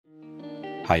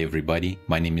Hi everybody,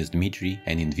 my name is Dmitry,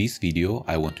 and in this video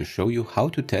I want to show you how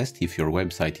to test if your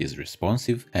website is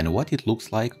responsive and what it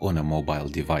looks like on a mobile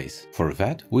device. For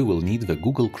that, we will need the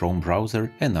Google Chrome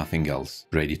browser and nothing else.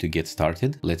 Ready to get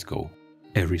started? Let's go.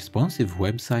 A responsive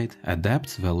website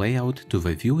adapts the layout to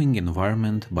the viewing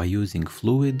environment by using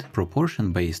fluid,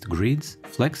 proportion-based grids,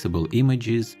 flexible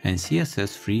images, and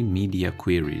CSS-free media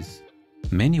queries.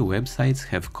 Many websites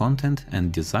have content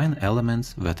and design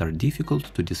elements that are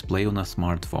difficult to display on a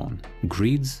smartphone.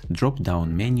 Grids,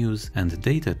 drop-down menus, and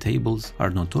data tables are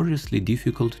notoriously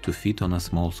difficult to fit on a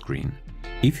small screen.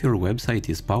 If your website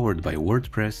is powered by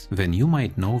WordPress, then you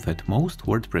might know that most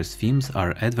WordPress themes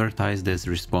are advertised as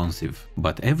responsive,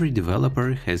 but every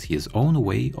developer has his own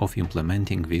way of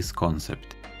implementing this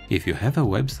concept. If you have a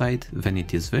website, then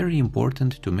it is very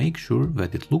important to make sure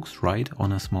that it looks right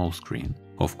on a small screen.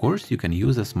 Of course, you can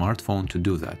use a smartphone to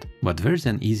do that, but there's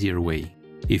an easier way.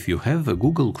 If you have the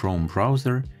Google Chrome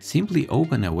browser, simply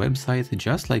open a website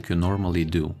just like you normally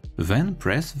do. Then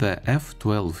press the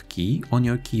F12 key on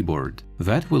your keyboard.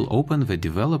 That will open the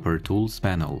Developer Tools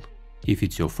panel. If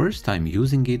it's your first time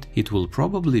using it, it will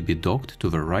probably be docked to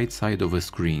the right side of the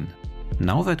screen.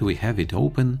 Now that we have it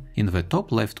open, in the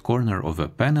top left corner of the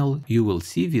panel you will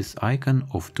see this icon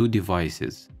of two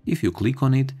devices. If you click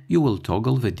on it, you will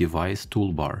toggle the device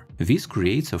toolbar. This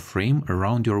creates a frame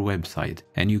around your website,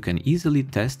 and you can easily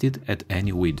test it at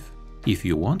any width. If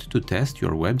you want to test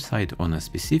your website on a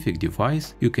specific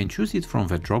device, you can choose it from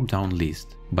the drop-down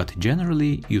list. But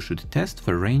generally, you should test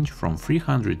the range from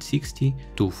 360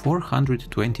 to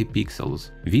 420 pixels.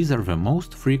 These are the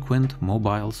most frequent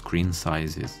mobile screen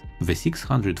sizes. The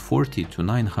 640 to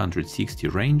 960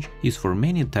 range is for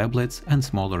many tablets and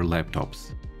smaller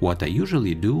laptops. What I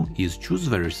usually do is choose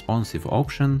the responsive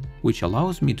option, which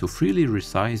allows me to freely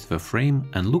resize the frame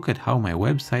and look at how my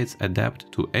websites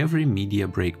adapt to every media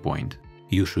breakpoint.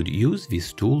 You should use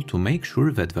this tool to make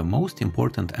sure that the most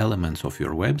important elements of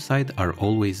your website are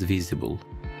always visible.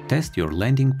 Test your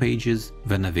landing pages,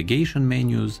 the navigation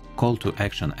menus, call to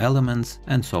action elements,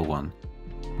 and so on.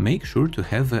 Make sure to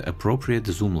have the appropriate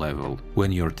zoom level.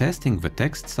 When you're testing the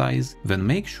text size, then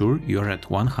make sure you're at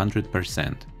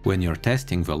 100%. When you're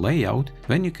testing the layout,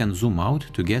 then you can zoom out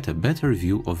to get a better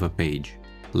view of a page.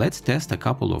 Let's test a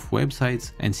couple of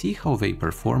websites and see how they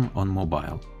perform on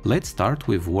mobile. Let's start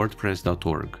with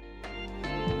WordPress.org.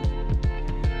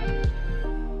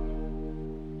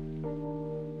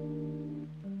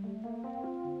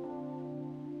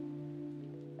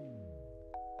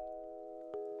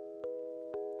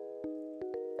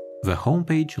 The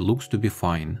homepage looks to be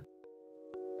fine.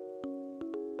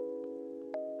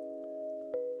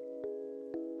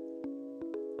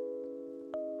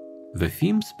 The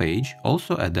themes page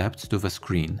also adapts to the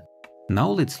screen. Now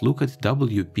let's look at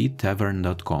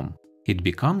wptavern.com. It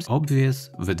becomes obvious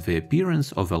that the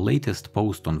appearance of a latest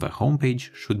post on the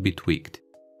homepage should be tweaked.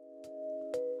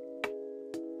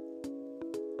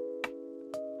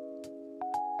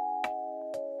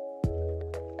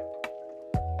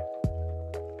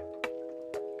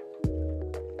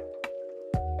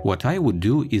 What I would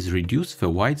do is reduce the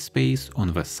white space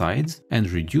on the sides and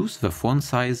reduce the font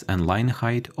size and line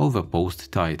height of the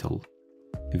post title.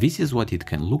 This is what it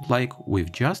can look like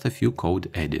with just a few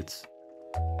code edits.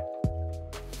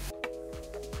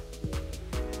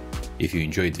 If you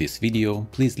enjoyed this video,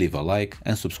 please leave a like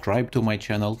and subscribe to my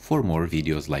channel for more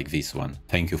videos like this one.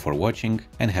 Thank you for watching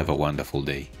and have a wonderful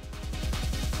day.